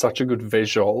that. That's such a good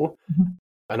visual.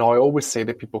 And I always say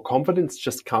to people, confidence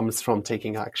just comes from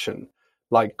taking action.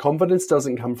 Like, confidence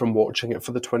doesn't come from watching it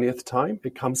for the 20th time.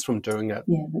 It comes from doing it.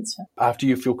 Yeah, that's right. After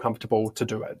you feel comfortable to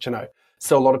do it,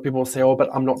 So a lot of people say, oh, but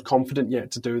I'm not confident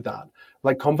yet to do that.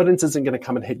 Like, confidence isn't going to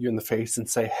come and hit you in the face and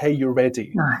say, hey, you're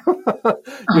ready. No.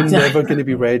 You're never going to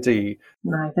be ready.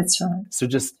 No, that's right. So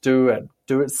just do it.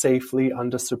 Do it safely,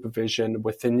 under supervision,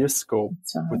 within your scope,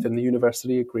 within the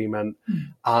university agreement,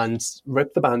 and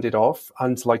rip the Band-Aid off.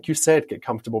 And like you said, get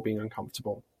comfortable being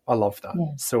uncomfortable. I love that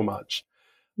so much.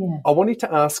 Yeah. I wanted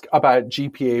to ask about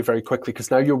GPA very quickly,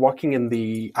 because now you're working in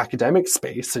the academic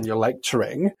space and you're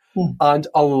lecturing. And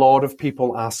a lot of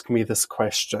people ask me this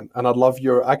question, and I'd love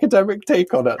your academic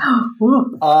take on it.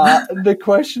 The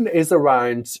question is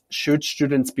around, should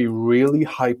students be really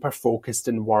hyper-focused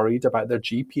and worried about their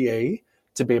GPA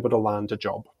to be able to land a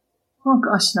job? Oh,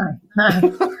 gosh, no.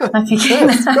 Like, again,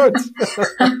 yes, good.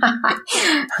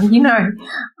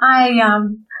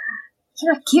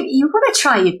 You want to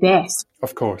try your best.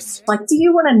 Of course. Like, do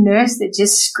you want a nurse that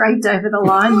just scraped over the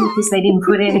line because they didn't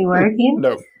put any work in?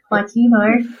 No. Like,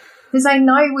 because I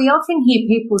know we often hear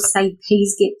people say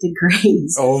P's get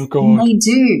degrees. Oh, God. And they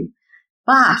do.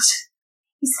 But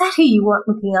is that who you want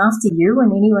looking after you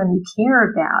and anyone you care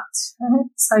about? Right?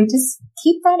 So just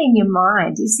keep that in your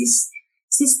mind. Is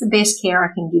this the best care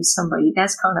I can give somebody?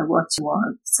 That's kind of what you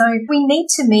want. So we need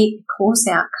to meet the course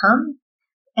outcome,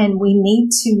 and we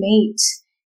need to meet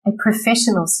a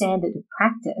professional standard of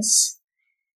practice.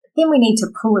 But then we need to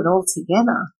pull it all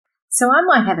together. So I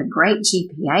might have a great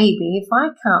GPA, but if I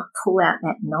can't pull out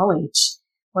that knowledge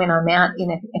when I'm out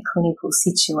in a clinical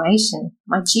situation,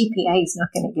 my GPA is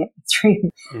not going to get me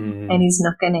through and is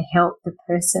not going to help the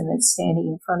person that's standing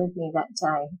in front of me that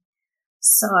day.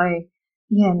 So,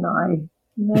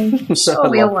 sure,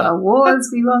 we all want awards,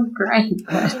 we want great.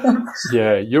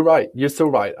 Yeah, you're right. You're so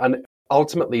right. And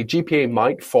ultimately, GPA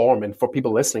might form, and for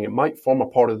people listening, it might form a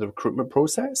part of the recruitment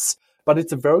process, but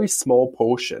it's a very small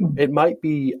portion. It might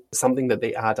be something that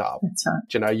they add up. That's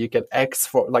right. You get X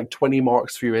for like 20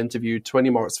 marks for your interview, 20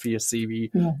 marks for your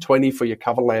CV, 20 for your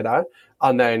cover letter,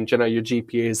 and then, your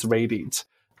GPA is rated.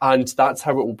 And that's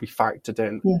how it will be factored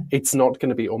in. Yeah. It's not going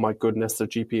to be, oh my goodness, the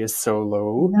GPA is so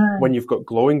low. No. When you've got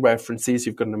glowing references,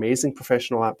 you've got an amazing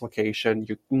professional application,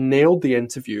 you nailed the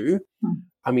interview.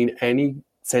 I mean, any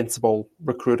sensible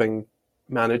recruiting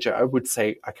manager would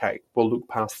say, okay, we'll look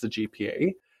past the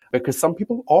GPA, because some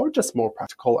people are just more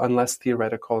practical and less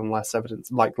theoretical and less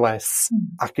evidence, like less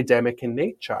academic in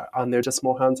nature, and they're just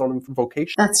more hands-on in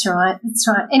vocation. That's right.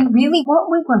 And really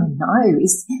what we want to know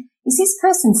is this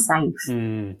person safe,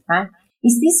 right?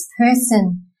 Is this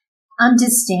person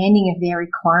understanding of their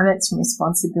requirements and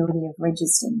responsibility of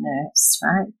registered nurse,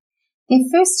 right? Their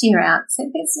first year out said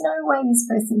there's no way this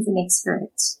person's an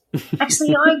expert.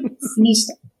 Actually, I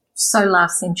finished so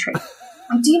last century.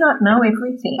 I do not know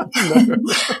everything.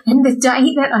 And the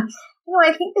day that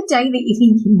I think the day that you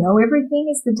think you know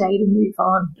everything is the day to move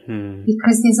on,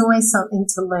 because there's always something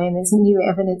to learn. There's a new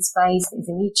evidence base. There's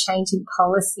a new change in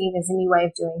policy. There's a new way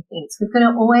of doing things. We've got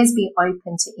to always be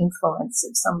open to influence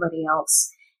of somebody else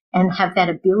and have that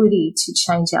ability to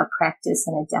change our practice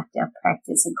and adapt our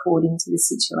practice according to the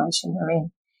situation we're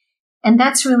in. And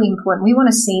that's really important. We want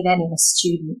to see that in a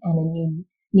student and a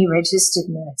new registered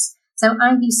nurse. So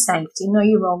are you safe? Do you know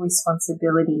your role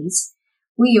responsibilities?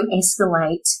 Will you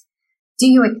escalate? Do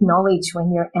you acknowledge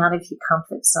when you're out of your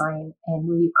comfort zone, and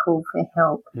will you call for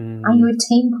help? Are you a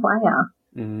team player?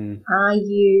 Are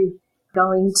you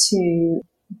going to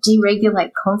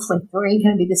deregulate conflict, or are you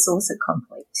going to be the source of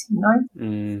conflict,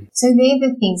 So they're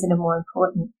the things that are more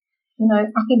important.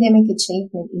 Academic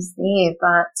achievement is there,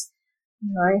 but,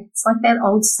 it's like that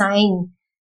old saying,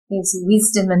 there's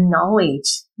wisdom and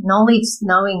knowledge. Knowledge,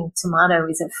 knowing tomato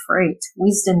is a fruit.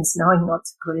 Wisdom's knowing not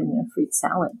to put it in a fruit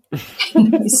salad.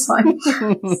 It's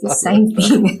the same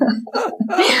thing.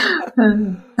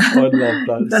 I love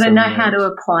that. You've got to know how to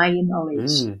apply your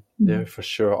knowledge. Yeah, for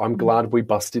sure. I'm glad we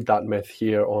busted that myth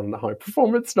here on high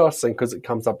performance nursing, because it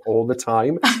comes up all the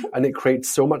time and it creates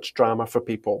so much drama for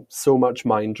people, so much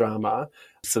mind drama,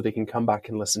 so they can come back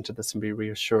and listen to this and be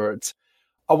reassured.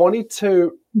 I wanted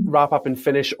to wrap up and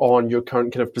finish on your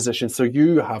current kind of position. So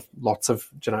you have lots of,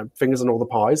 fingers in all the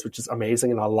pies, which is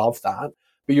amazing, and I love that.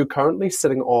 But you're currently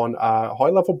sitting on a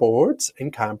high-level board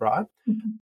in Canberra,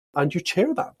 and you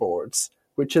chair that board,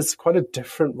 which is quite a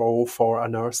different role for a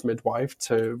nurse midwife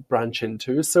to branch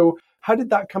into. So how did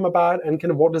that come about, and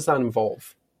kind of what does that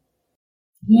involve?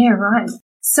 Yeah, right.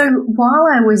 So while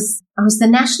I was the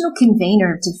national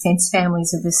convener of Defence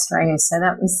Families of Australia, so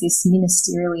that was this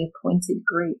ministerially appointed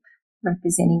group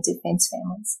representing defence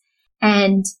families.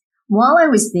 And while I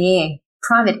was there,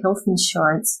 private health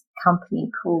insurance company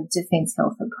called Defence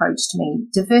Health approached me,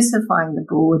 diversifying the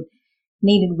board,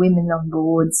 needed women on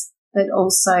boards, but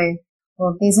also,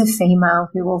 well, there's a female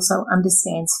who also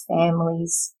understands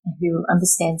families, who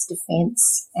understands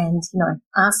defence, and,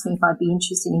 asked me if I'd be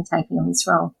interested in taking on this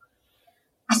role.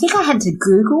 I think I had to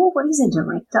Google, what is a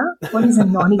director? What is a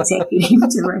non-executive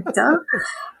director?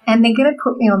 And they're going to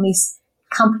put me on this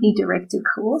company director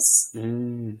course. So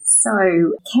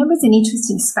Canberra's an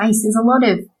interesting space. There's a lot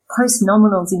of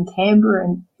post-nominals in Canberra,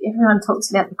 and everyone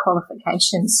talks about the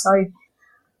qualifications. So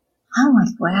I'm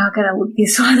like, wow, I've got to look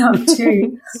this one up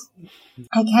too.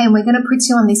 Okay, and we're going to put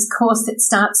you on this course that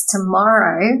starts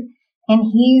tomorrow,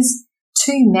 and here's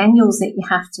 2 manuals that you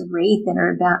have to read that are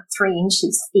about 3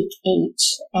 inches thick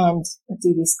each, and we'll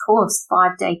do this course,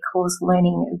 5-day course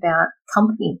learning about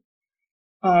company.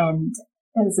 And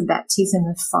it was a baptism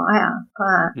of fire,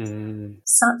 but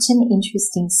such an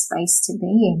interesting space to be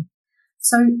in.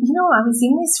 So, I was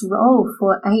in this role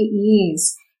for 8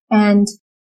 years, and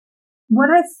what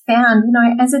I found,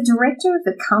 as a director of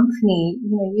a company,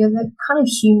 you're the kind of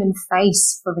human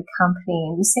face for the company,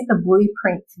 and you set the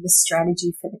blueprint for the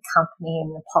strategy for the company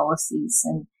and the policies,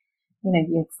 and,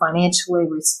 you're financially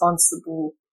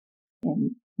responsible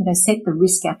and, set the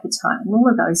risk appetite and all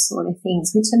of those sort of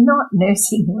things, which are not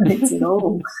nursing words at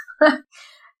all.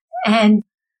 And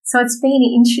so it's been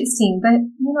interesting, but,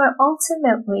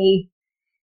 ultimately,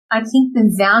 I think the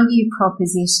value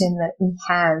proposition that we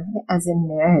have as a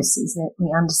nurse is that we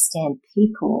understand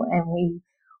people, and we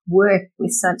work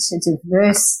with such a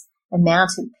diverse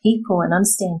amount of people and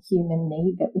understand human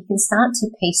need that we can start to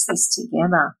piece this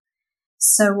together.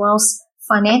 So whilst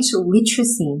financial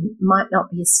literacy might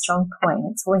not be a strong point,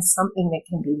 it's always something that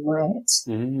can be learnt,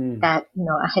 that,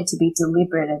 I had to be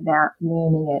deliberate about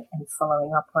learning it and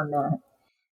following up on that.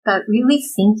 But really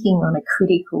thinking on a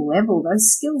critical level,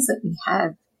 those skills that we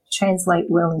have translate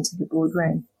well into the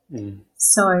boardroom.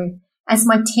 So as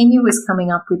my tenure was coming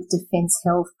up with Defence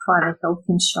Health, private health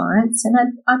insurance, and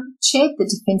I chaired the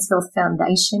Defence Health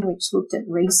Foundation, which looked at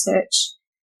research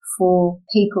for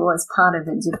people as part of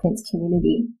the defence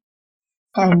community.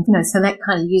 And, so that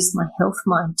kind of used my health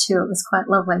mind too. It was quite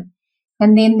lovely.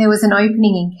 And then there was an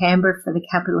opening in Canberra for the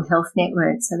Capital Health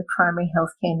Network, so the primary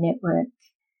healthcare network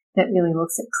that really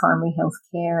looks at primary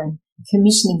healthcare and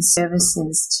commissioning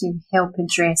services to help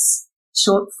address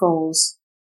shortfalls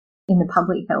in the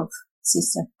public health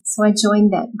system. So I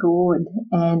joined that board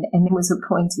and then was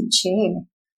appointed chair.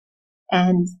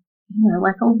 And,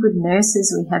 like all good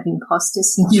nurses, we have imposter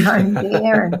syndrome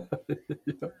there. And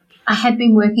I had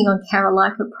been working on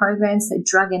Carolika programs, so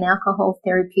drug and alcohol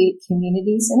therapeutic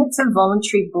communities, and it's a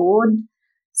voluntary board.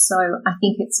 So I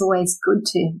think it's always good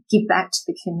to give back to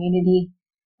the community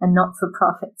and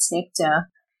not-for-profit sector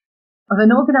of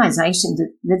an organisation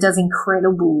that does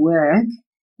incredible work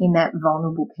in that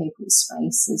vulnerable people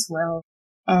space as well.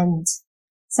 And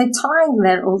so tying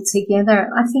that all together,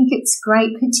 I think it's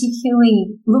great,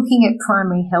 particularly looking at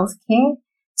primary healthcare,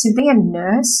 to be a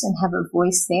nurse and have a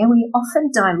voice there. We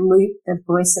often dilute the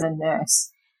voice of a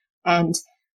nurse, and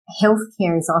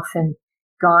healthcare is often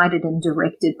guided and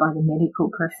directed by the medical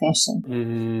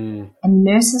profession. And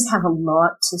nurses have a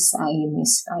lot to say in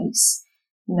this space.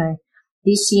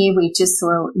 This year we just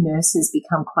saw nurses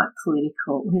become quite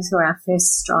political. We saw our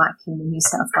first strike in New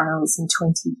South Wales in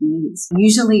 20 years.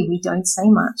 Usually we don't say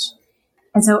much.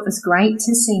 And so it was great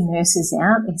to see nurses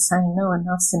out there saying, no,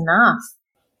 enough's enough,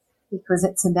 because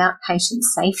it's about patient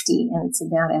safety and it's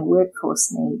about our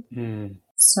workforce need.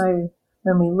 So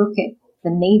when we look at the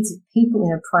needs of people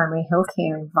in a primary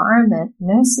healthcare environment,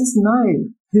 nurses know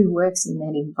who works in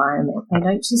that environment. They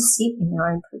don't just sit in their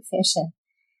own profession.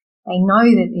 They know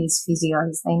that there's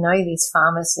physios, they know there's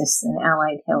pharmacists and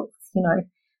allied health,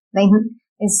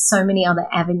 there's so many other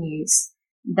avenues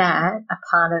that are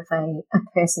part of a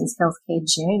person's healthcare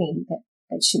journey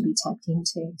that should be tapped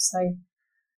into.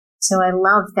 So I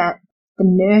love that the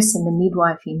nurse and the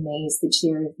midwife in me is the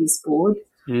chair of this board,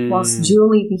 whilst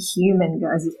Julie, the human,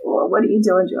 goes, oh, what are you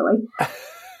doing, Julie?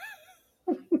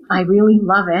 I really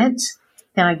love it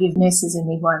that I give nurses and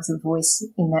midwives a voice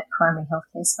in that primary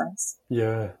healthcare space.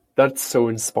 Yeah, that's so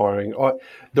inspiring.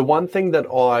 The one thing that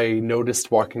I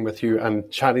noticed working with you and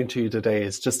chatting to you today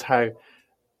is just how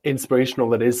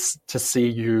inspirational it is to see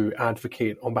you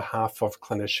advocate on behalf of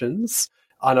clinicians.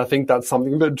 And I think that's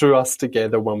something that drew us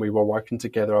together when we were working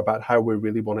together about how we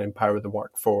really want to empower the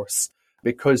workforce.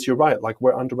 Because you're right, like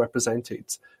we're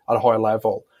underrepresented at a higher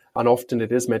level. And often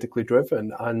it is medically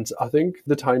driven. And I think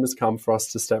the time has come for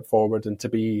us to step forward and to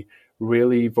be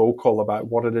really vocal about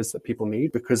what it is that people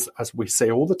need. Because as we say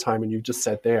all the time, and you just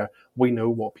said there, we know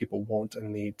what people want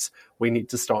and need. We need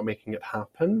to start making it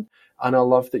happen. And I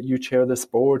love that you chair this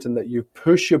board and that you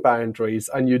push your boundaries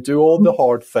and you do all the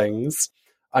hard things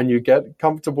and you get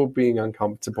comfortable being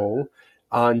uncomfortable.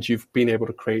 And you've been able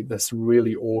to create this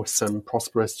really awesome,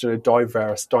 prosperous,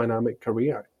 diverse, dynamic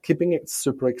career, keeping it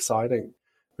super exciting,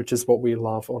 which is what we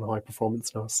love on High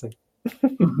Performance Nursing.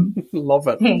 Love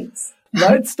it. Thanks.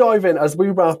 Let's dive in. As we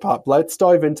wrap up, let's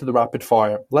dive into the rapid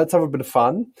fire. Let's have a bit of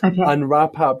fun and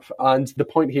wrap up. And the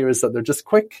point here is that they're just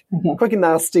quick and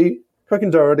nasty, quick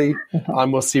and dirty,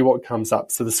 and we'll see what comes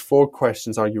up. So there's 4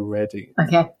 questions. Are you ready?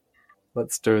 Okay.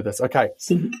 Let's do this. Okay.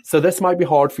 So this might be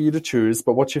hard for you to choose,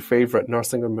 but what's your favourite,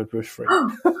 nursing or midwifery?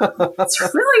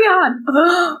 It's really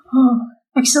hard.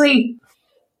 Actually,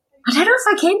 I don't know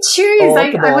if I can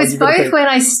choose. I was both when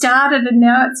I started and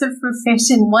now it's a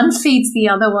profession. One feeds the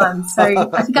other one. So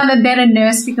I think I'm a better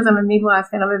nurse because I'm a midwife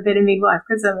and I'm a better midwife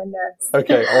because I'm a nurse.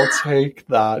 Okay, I'll take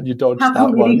that. You dodged that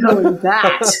one. How political is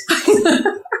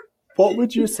that? What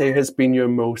would you say has been your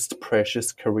most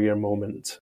precious career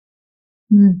moment?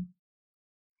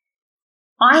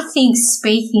 I think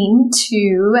speaking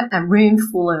to a room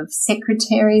full of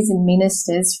secretaries and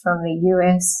ministers from the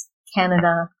US,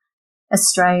 Canada,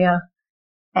 Australia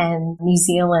and New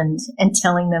Zealand and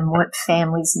telling them what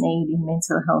families need in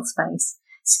mental health space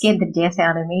scared the death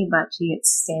out of me, but gee, it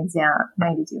stands out,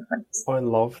 made a difference. I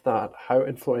love that. How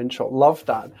influential. Love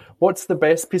that. What's the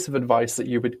best piece of advice that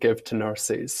you would give to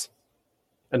nurses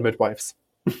and midwives?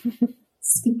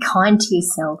 Just be kind to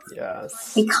yourself.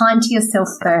 Yes. Be kind to yourself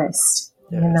first.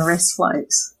 And then the rest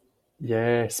flows.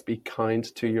 Yes, be kind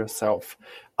to yourself.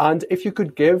 And if you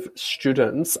could give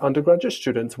students, undergraduate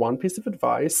students, one piece of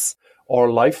advice or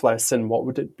life lesson, what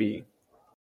would it be?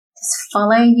 Just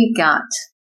follow your gut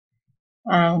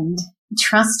and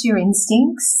trust your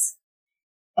instincts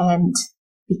and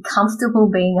be comfortable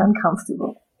being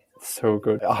uncomfortable. So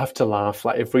good. I have to laugh.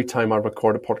 Like every time I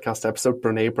record a podcast episode,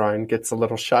 Brene Brown gets a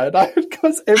little shout out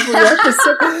because every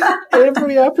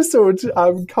episode,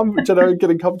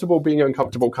 getting comfortable being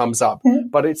uncomfortable comes up.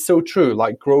 But it's so true.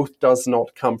 Like growth does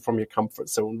not come from your comfort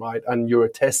zone, right? And you're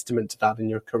a testament to that in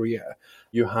your career.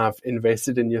 You have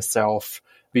invested in yourself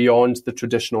beyond the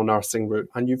traditional nursing route,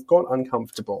 and you've got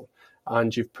uncomfortable.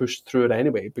 And you've pushed through it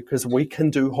anyway, because we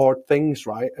can do hard things,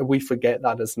 right? And we forget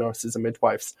that as nurses and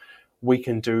midwives. We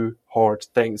can do hard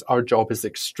things. Our job is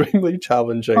extremely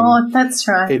challenging. Oh, that's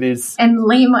right. It is. And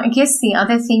Liam, I guess the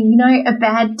other thing, a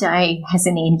bad day has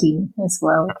an ending as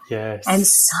well. Yes. And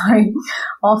so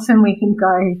often we can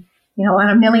go, when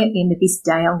I'm nearly at the end of this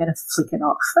day, I'm going to flick it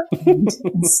off and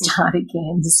start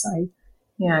again. So,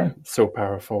 So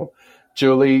powerful.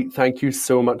 Julie, thank you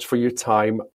so much for your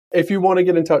time. If you want to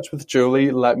get in touch with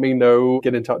Julie, let me know.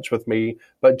 Get in touch with me.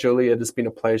 But Julie, it has been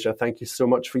a pleasure. Thank you so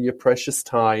much for your precious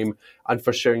time and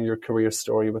for sharing your career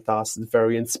story with us. It's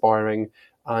very inspiring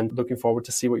and looking forward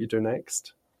to see what you do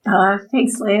next.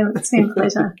 Thanks, Liam. It's been a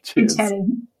pleasure. Good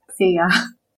chatting. See ya.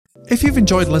 If you've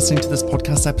enjoyed listening to this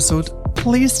podcast episode,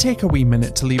 please take a wee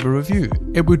minute to leave a review.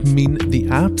 It would mean the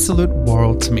absolute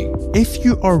world to me. If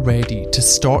you are ready to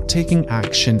start taking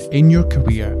action in your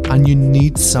career and you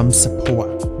need some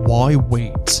support, why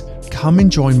wait? Come and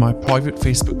join my private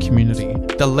Facebook community.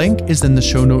 The link is in the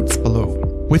show notes below.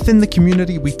 Within the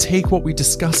community, we take what we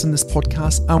discuss in this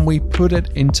podcast and we put it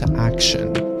into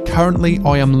action. Currently,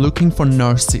 I am looking for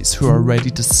nurses who are ready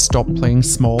to stop playing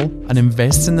small and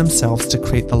invest in themselves to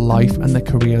create the life and the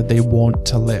career they want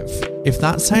to live. If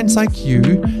that sounds like you,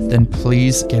 then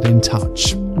please get in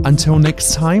touch. Until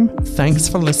next time, thanks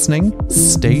for listening,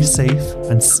 stay safe,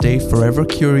 and stay forever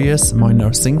curious, my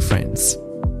nursing friends.